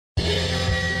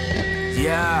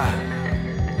Yeah,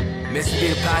 Mr. Be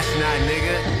the Passionate,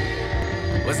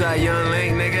 nigga. What's up, young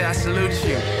link, nigga? I salute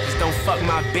you. Just don't fuck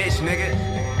my bitch, nigga.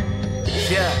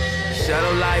 Yeah,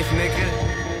 shuttle life, nigga.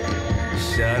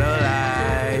 Shuttle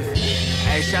life.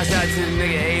 Hey, shouts out to the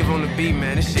nigga Abe on the beat,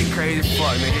 man. This shit crazy as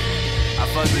fuck, nigga. I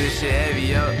fuck with this shit heavy,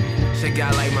 yo. Shit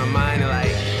got like my mind in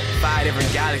like 5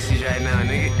 different galaxies right now,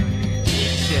 nigga.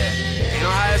 Shit, ain't no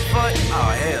high as fuck?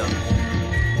 Oh, hell.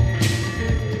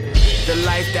 The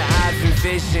life that I've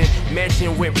envisioned,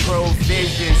 mentioned with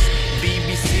provisions.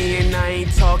 BBC and I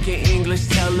ain't talking English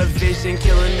television.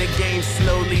 Killing the game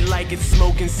slowly like it's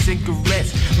smoking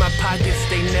cigarettes. My pockets,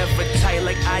 they never tight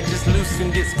like I just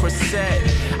loosened this corset.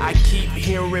 I keep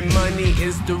hearing money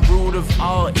is the root of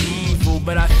all evil,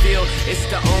 but I feel it's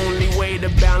the only way to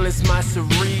balance my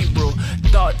cerebral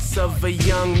thoughts of a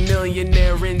young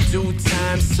millionaire in due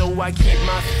time. So I keep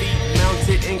my feet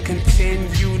mounted and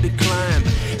continue to climb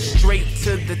straight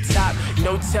to the top.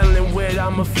 No telling where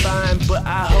I'ma find, but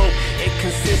I hope it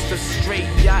consists of straight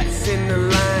yachts in the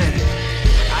line.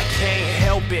 I can't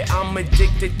help it, I'm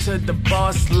addicted to the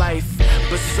boss life,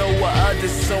 but so are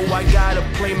others, so I gotta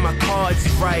play my cards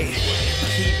right.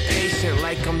 Keep patient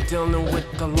like I'm dealing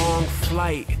with a long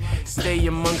flight. Stay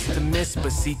amongst the mist,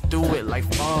 but see through it like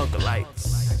fog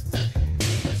lights.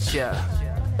 Yeah,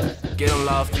 get 'em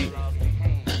lofty.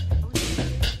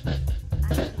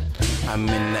 I'm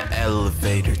in the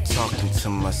elevator talking to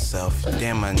myself.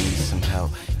 Damn, I need some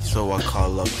help. So I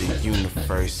call up the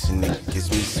universe and it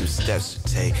gives me some steps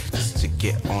to take just to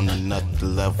get on another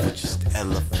level, just to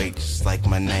elevate, just like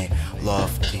my name,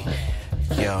 Lofty.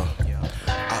 Yo,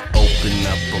 I open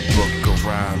up a book of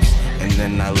rhymes and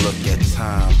then I look at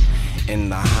time in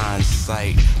the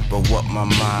hindsight. But what my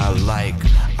mind like,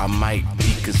 I might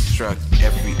deconstruct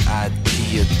every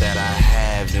idea that I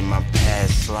have in my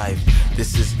past life.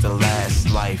 This is the last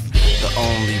life, the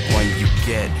only one you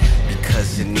get,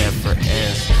 because it never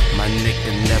ends. My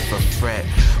nigga, never fret,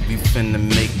 we finna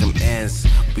make them ends.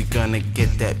 We gonna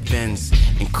get that Benz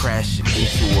and crash it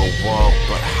into a wall,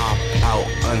 but hop out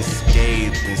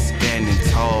unscathed and standing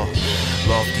tall.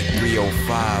 Lofty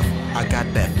 305, I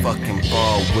got that fucking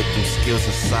ball with them skills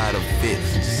inside of it,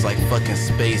 just like fucking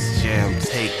Space Jam.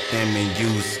 Take them and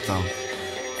use them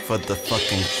for the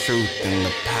fucking truth and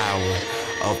the power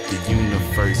of the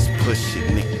universe. Push it,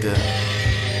 nigga.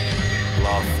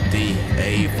 Lofty,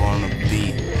 Abe on the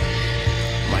beat.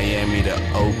 Miami to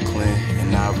Oakland,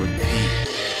 and I repeat.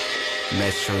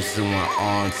 Metro Zoo and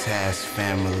On Task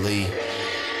family.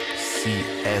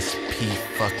 CSP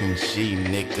fucking G,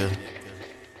 nigga.